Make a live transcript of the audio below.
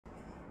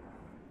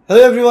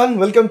Hello everyone,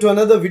 welcome to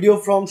another video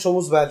from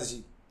Shomu's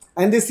Biology.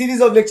 And this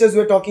series of lectures we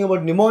are talking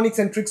about mnemonics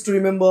and tricks to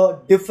remember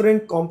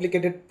different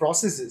complicated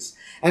processes.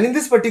 And in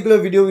this particular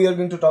video we are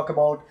going to talk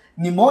about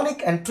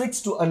mnemonic and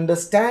tricks to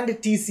understand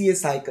TCA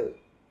cycle,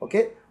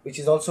 okay, which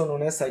is also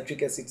known as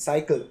citric acid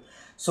cycle.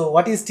 So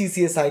what is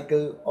TCA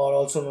cycle, or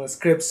also known as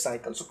Krebs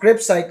cycle? So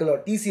Krebs cycle or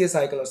TCA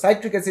cycle or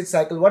citric acid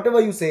cycle, whatever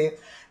you say,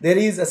 there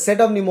is a set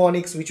of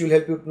mnemonics which will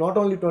help you not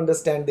only to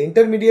understand the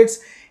intermediates,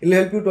 it will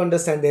help you to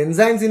understand the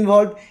enzymes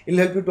involved, it will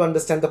help you to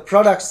understand the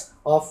products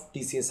of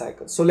TCA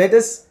cycle. So let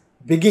us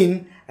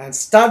begin and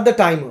start the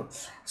timer.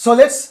 So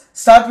let's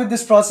start with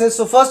this process.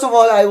 So first of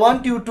all, I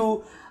want you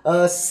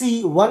to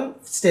see one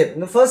step.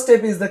 The first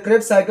step is the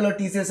Krebs cycle or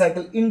TCA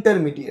cycle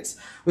intermediates.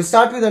 We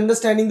start with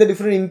understanding the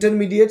different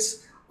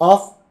intermediates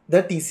of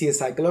the TCA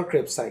cycle or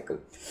Krebs cycle.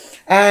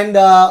 And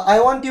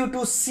I want you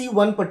to see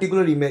one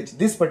particular image,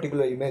 this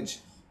particular image.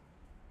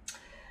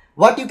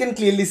 What you can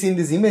clearly see in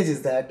this image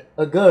is that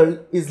a girl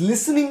is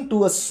listening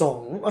to a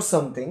song or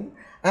something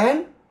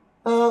and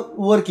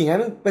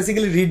working,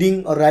 basically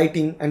reading or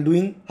writing and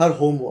doing her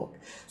homework.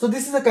 So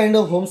this is a kind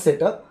of home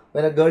setup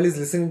where a girl is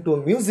listening to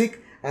a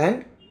music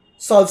and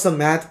solve some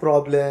math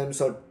problems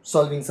or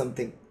solving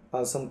something,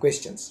 some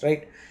questions,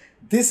 right?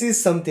 This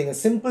is something, a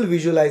simple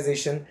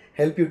visualization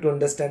help you to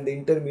understand the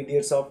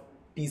intermediates of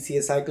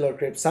TCA cycle or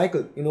Krebs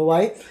cycle. You know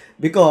why?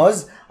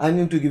 Because I'm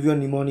going to give you a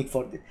mnemonic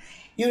for this.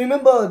 You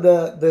remember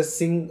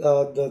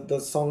the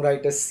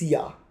songwriter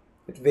Sia.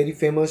 It's very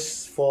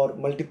famous for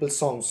multiple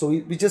songs. So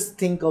we just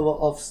think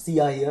of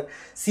Sia here.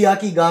 Sia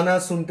ki gana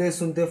sunte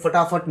sunte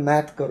fatafat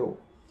math karo.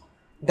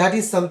 That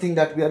is something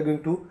that we are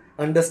going to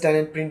understand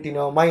and print in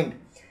our mind.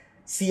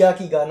 Sia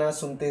ki gana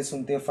sunte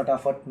sunte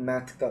fatafat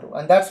math karo.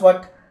 And that's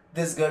what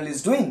this girl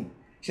is doing.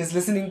 She's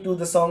listening to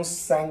the songs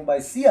sang by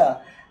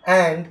Sia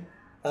and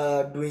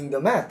doing the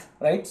math,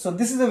 right? So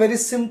this is a very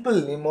simple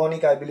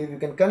mnemonic. I believe you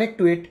can connect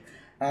to it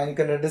and you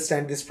can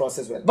understand this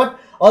process well. But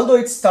although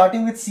it's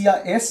starting with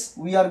CIS,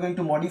 we are going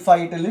to modify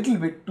it a little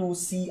bit to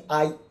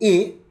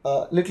CIA,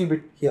 little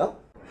bit here.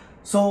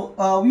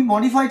 So we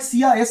modified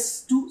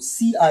CIS to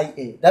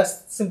CIA.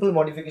 That's simple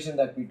modification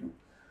that we do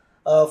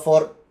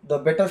for the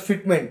better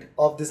fitment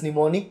of this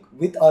mnemonic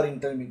with our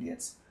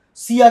intermediates.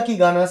 Sia ki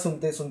gana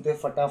sunte sunte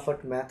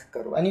fatafat math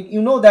karo. And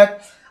you know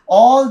that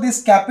all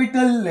these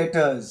capital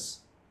letters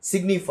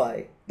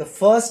signify the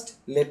first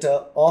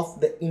letter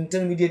of the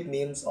intermediate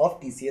names of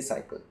TCA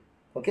cycle.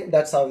 Okay,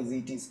 that's how easy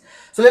it is.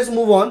 So let's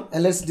move on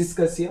and let's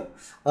discuss here.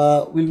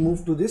 We'll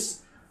move to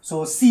this.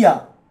 So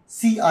CIA,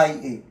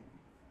 CIA.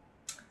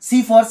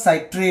 C for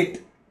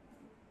citrate.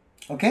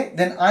 Okay,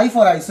 then I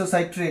for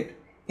isocitrate.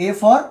 A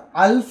for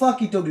alpha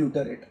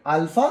ketoglutarate.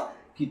 Alpha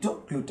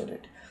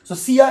ketoglutarate. So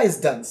Cia is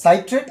done.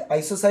 Citrate,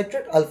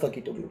 isocitrate, alpha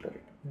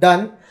ketoglutarate.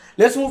 Done.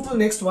 Let's move to the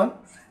next one.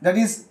 That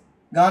is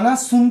Gana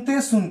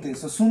sunte sunte.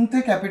 So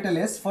sunte capital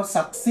S for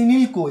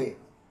succinyl CoA.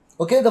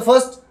 Okay, the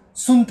first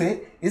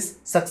sunte is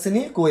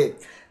succinyl CoA.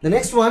 The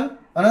next one,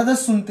 another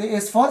sunte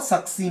is for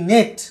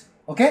succinate.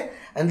 Okay,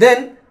 and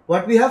then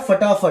what we have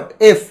fatafat,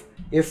 F.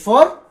 F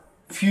for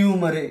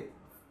fumarate.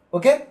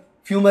 Okay,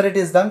 fumarate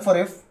is done for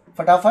F,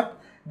 fatafat.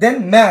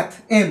 Then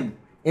math, M.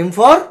 M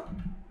for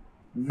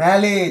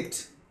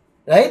malate.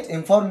 Right,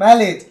 M for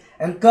malate.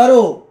 And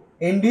karo,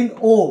 end in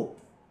O.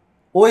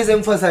 O is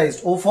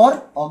emphasized, O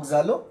for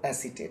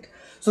oxaloacetate.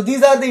 So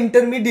these are the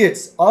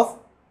intermediates of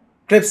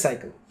Krebs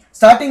cycle.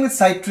 Starting with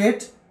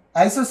citrate,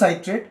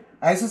 isocitrate,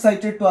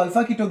 isocitrate to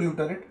alpha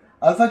ketoglutarate,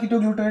 alpha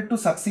ketoglutarate to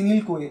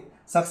succinyl CoA,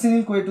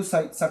 succinyl CoA to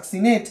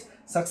succinate,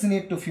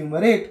 succinate to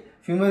fumarate,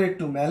 fumarate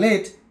to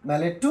malate,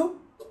 malate to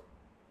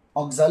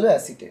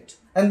oxaloacetate.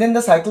 And then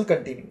the cycle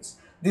continues.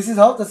 This is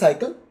how the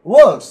cycle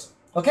works.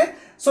 Okay,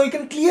 so you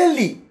can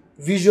clearly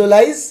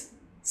visualize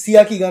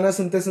Sia ki gana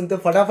sunte sunte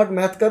fatafat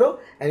math karo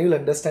and you'll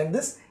understand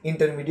this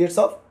intermediates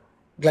of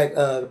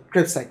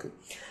Krebs cycle.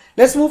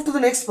 Let's move to the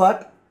next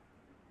part.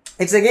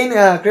 It's again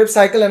Krebs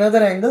cycle,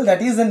 another angle,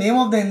 that is the name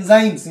of the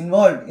enzymes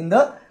involved in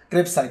the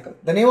Krebs cycle.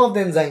 The name of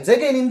the enzymes.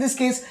 Again, in this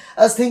case,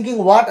 I was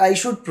thinking what I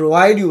should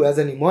provide you as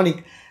a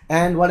mnemonic,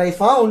 and what I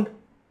found,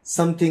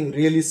 something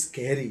really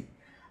scary.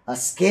 A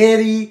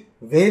scary,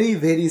 very,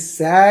 very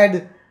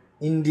sad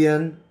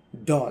Indian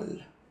doll.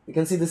 You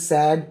can see the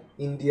sad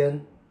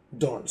Indian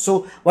doll.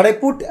 So what I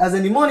put as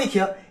a mnemonic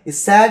here is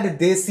sad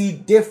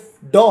desi deaf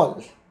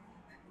doll.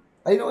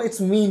 I know it's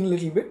mean a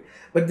little bit,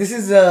 but this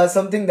is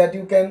something that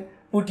you can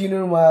put in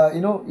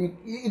your,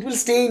 it will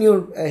stay in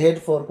your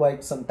head for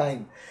quite some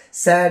time.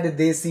 Sad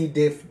desi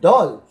deaf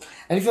doll.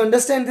 And if you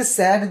understand this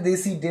sad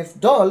desi deaf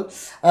doll,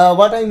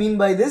 what I mean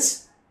by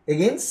this,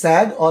 again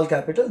sad all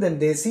capital, then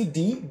desi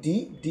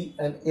D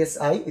and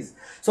SI is.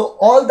 So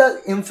all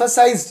the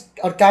emphasized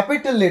or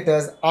capital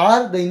letters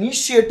are the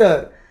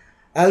initiator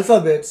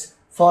alphabets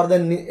for the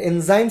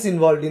enzymes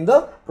involved in the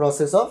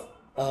process of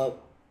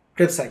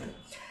Krebs cycle.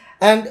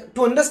 And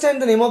to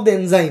understand the name of the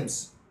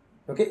enzymes,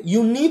 okay,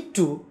 you need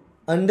to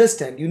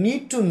understand, you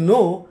need to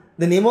know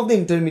the name of the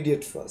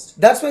intermediate first.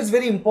 That's why it's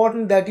very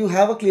important that you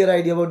have a clear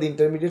idea about the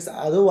intermediates.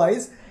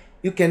 Otherwise,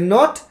 you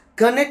cannot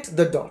connect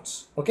the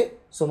dots. Okay,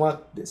 so mark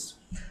this.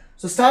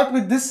 So start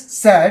with this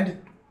SAD.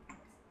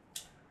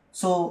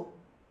 So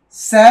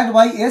SAD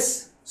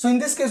YS. So in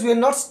this case we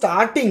are not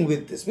starting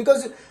with this,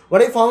 because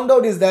what I found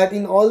out is that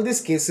in all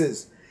these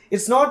cases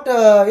it's not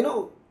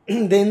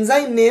the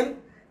enzyme name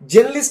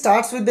generally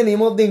starts with the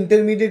name of the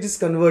intermediate is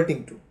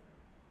converting to,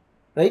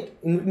 right?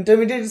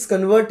 Intermediate is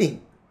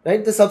converting,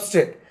 right, the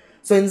substrate.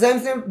 So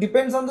enzyme's name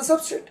depends on the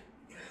substrate.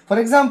 For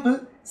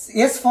example,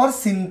 S for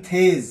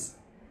synthase.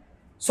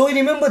 So we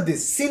remember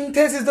this,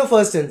 synthase is the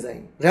first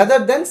enzyme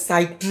rather than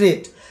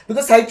citrate,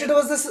 because citrate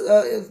was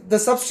the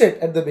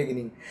substrate at the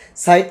beginning.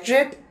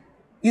 Citrate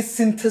is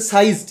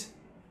synthesized,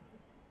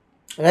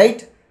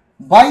 right,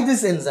 by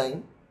this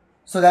enzyme.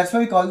 So that's why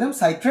we call them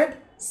citrate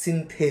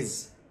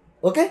synthase.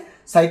 Okay,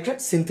 citrate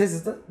synthase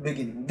is the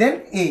beginning.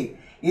 Then A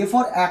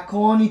for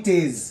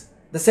aconitase,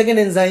 the second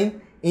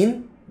enzyme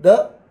in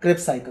the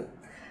Krebs cycle.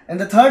 And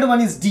the third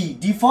one is D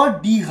for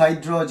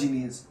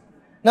dehydrogenase.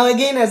 Now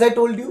again, as I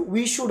told you,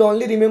 we should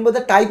only remember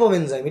the type of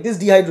enzyme. It is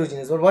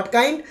dehydrogenase, but what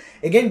kind?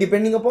 Again,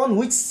 depending upon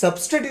which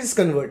substrate it is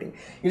converting.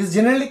 It is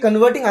generally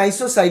converting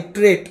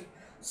isocitrate.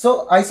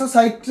 So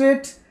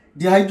isocitrate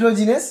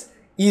dehydrogenase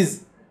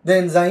is the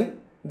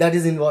enzyme that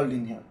is involved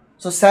in here.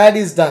 So SAD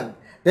is done.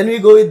 Then we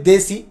go with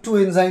DESI. Two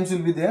enzymes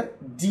will be there,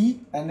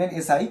 D and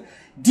then SI.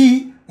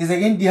 D is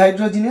again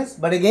dehydrogenase,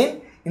 but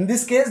again in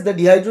this case the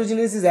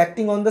dehydrogenase is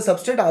acting on the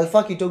substrate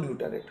alpha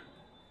ketoglutarate.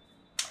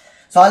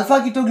 So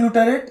alpha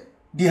ketoglutarate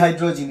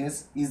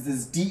dehydrogenase is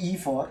this DE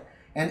for,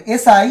 and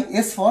SI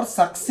is for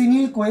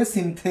succinyl-CoA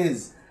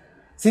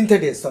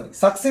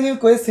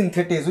succinyl-CoA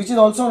synthetase, which is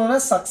also known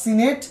as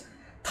succinate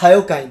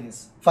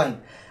thiokinase.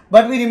 Fine,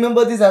 but we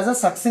remember this as a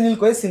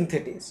succinyl-CoA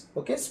synthetase.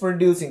 Okay, it's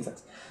producing such.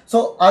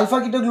 So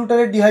alpha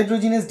ketoglutarate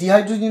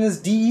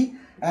dehydrogenase DE,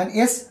 and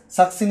S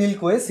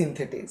succinyl-CoA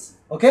synthetase.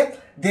 Okay,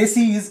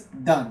 DESI is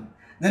done.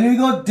 Then we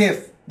go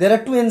DEF. There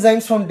are two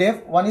enzymes from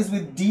DEF. One is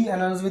with D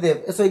and one is with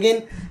F. So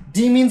again,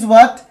 D means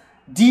what?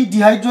 D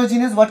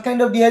dehydrogenase. What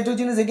kind of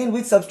dehydrogenase? Again,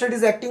 which substrate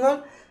is acting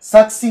on?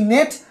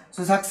 Succinate.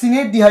 So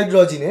succinate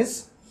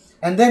dehydrogenase.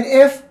 And then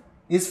F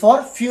is for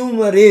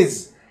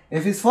fumarase.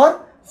 F is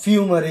for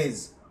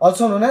fumarase,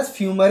 also known as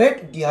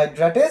fumarate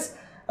dehydratase.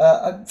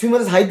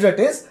 Fumarase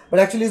hydratase, but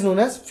actually is known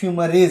as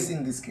fumarase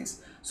in this case.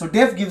 So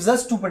DEF gives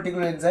us two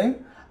particular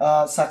enzyme,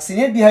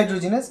 succinate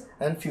dehydrogenase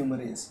and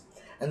fumarase.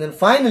 And then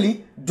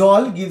finally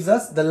DOL gives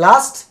us the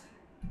last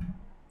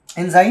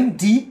enzyme,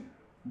 D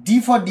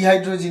for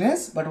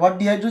dehydrogenase, but what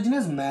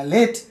dehydrogenase?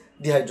 Malate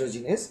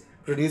dehydrogenase,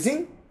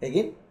 producing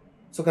again,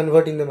 so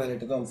converting the malate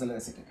to the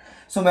oxaloacetate.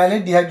 So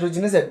malate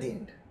dehydrogenase at the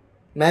end,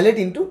 malate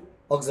into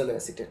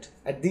oxaloacetate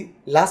at the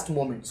last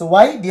moment. So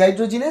why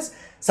dehydrogenase?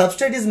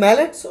 Substrate is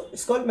malate, so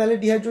it's called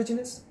malate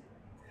dehydrogenase.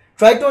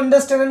 Try to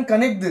understand and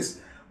connect this.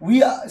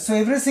 So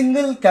every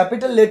single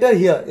capital letter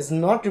here is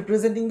not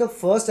representing the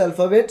first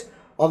alphabet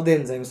of the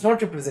enzyme. It's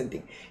not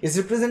representing. It's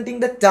representing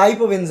the type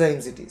of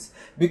enzymes it is.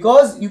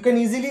 Because you can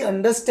easily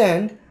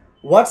understand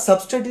what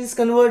substrate is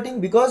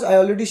converting, because I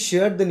already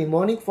shared the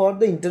mnemonic for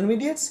the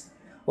intermediates.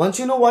 Once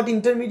you know what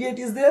intermediate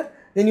is there,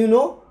 then you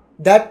know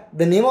that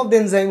the name of the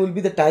enzyme will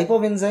be the type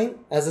of enzyme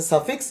as a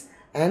suffix,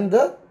 and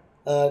the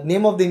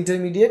name of the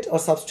intermediate or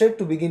substrate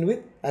to begin with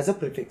as a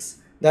prefix.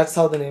 That's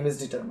how the name is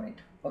determined.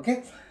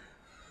 Okay.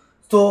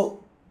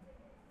 So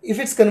if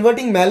it's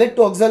converting malate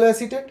to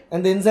oxaloacetate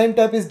and the enzyme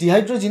type is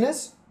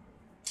dehydrogenase,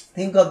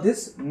 think of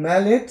this,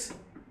 malate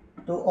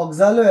to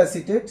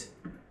oxaloacetate,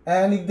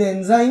 and if the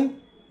enzyme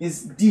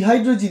is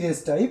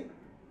dehydrogenase type,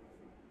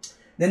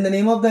 then the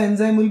name of the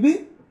enzyme will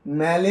be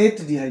malate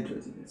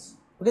dehydrogenase.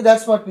 Okay,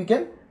 that's what we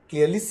can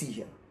clearly see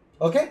here.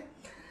 Okay,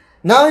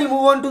 now we'll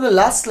move on to the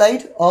last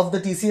slide of the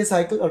TCA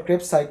cycle or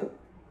Krebs cycle,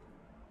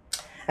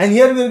 and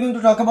here we are going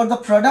to talk about the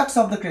products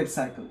of the Krebs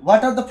cycle.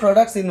 What are the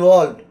products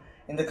involved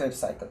in the Krebs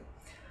cycle?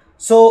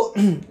 So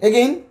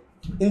again,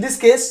 in this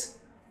case,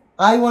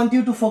 I want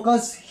you to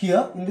focus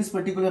here in this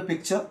particular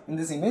picture, in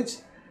this image.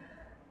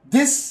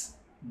 This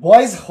boy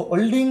is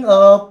holding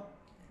a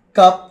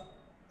cup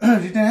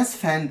written as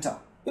Fanta.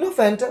 You know,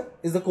 Fanta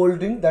is the cold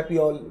drink that we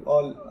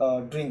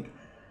all drink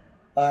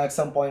at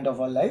some point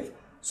of our life.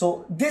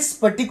 So this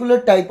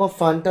particular type of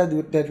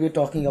Fanta that we are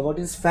talking about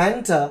is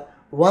Fanta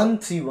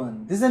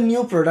 131. This is a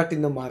new product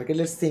in the market.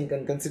 Let's think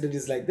and consider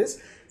this like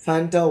this,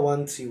 Fanta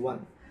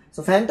 131.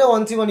 So Fanta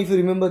 131, if you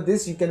remember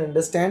this, you can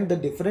understand the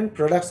different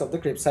products of the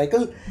Krebs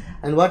cycle.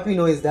 And what we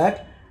know is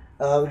that,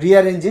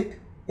 rearrange it,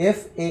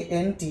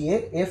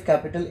 F-A-N-T-A, F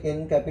capital,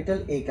 N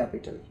capital, A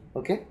capital.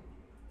 Okay.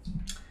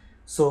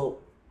 So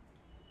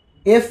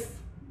F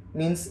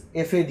means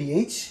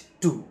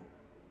FADH2,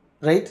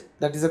 right?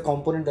 That is a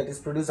component that is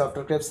produced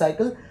after Krebs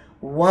cycle,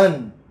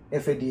 1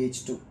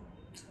 FADH2,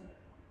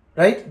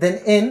 right?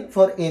 Then N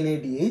for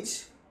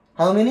NADH,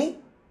 how many?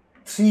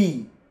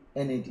 3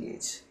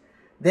 NADH.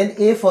 Then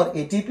A for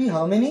ATP,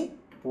 how many?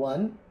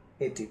 1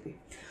 ATP.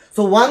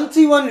 So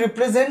 131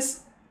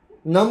 represents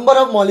number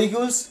of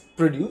molecules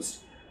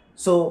produced.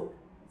 So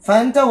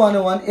Fanta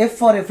 101, F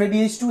for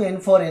FADH2, N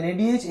for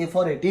NADH, A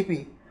for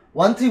ATP.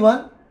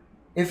 131,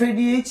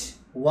 FADH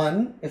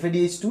 1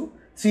 FADH2,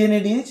 3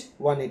 NADH,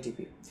 1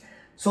 ATP.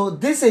 So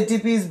this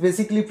ATP is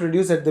basically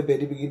produced at the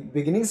very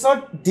beginning. It's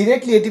not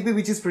directly ATP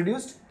which is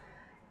produced.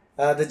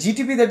 The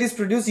GTP that is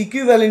produced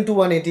equivalent to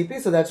 1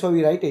 ATP. So that's why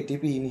we write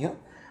ATP in here.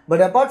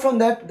 But apart from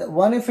that, the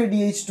 1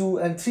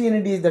 FADH2 and 3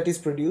 NADH that is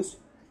produced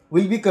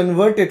will be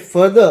converted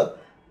further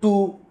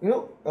to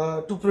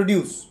to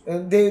produce.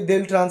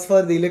 They'll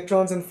transfer the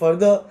electrons, and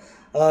further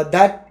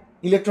that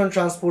electron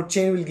transport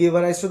chain will give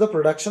rise to the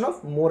production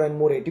of more and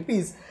more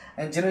ATPs.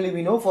 And generally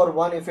we know for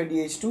 1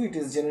 FADH2 it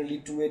is generally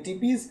 2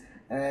 ATPs,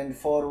 and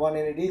for 1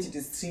 NADH it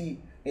is 3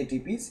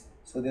 ATPs.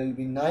 So there will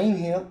be 9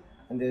 here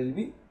and there will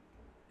be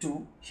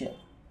 2 here.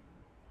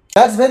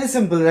 That's very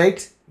simple,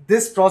 right?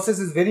 This process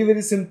is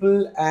very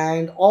simple,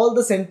 and all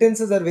the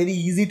sentences are very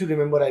easy to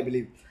remember, I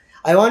believe.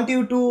 I want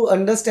you to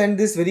understand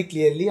this very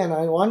clearly, and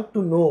I want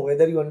to know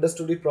whether you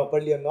understood it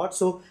properly or not.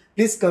 So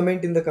please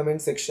comment in the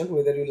comment section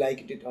whether you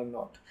liked it or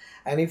not.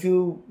 And if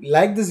you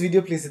like this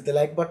video, please hit the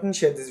like button,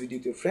 share this video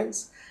with your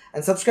friends,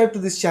 and subscribe to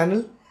this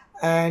channel,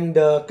 and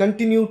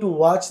continue to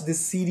watch this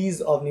series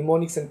of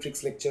mnemonics and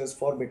tricks lectures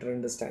for better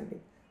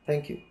understanding.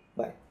 Thank you.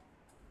 Bye.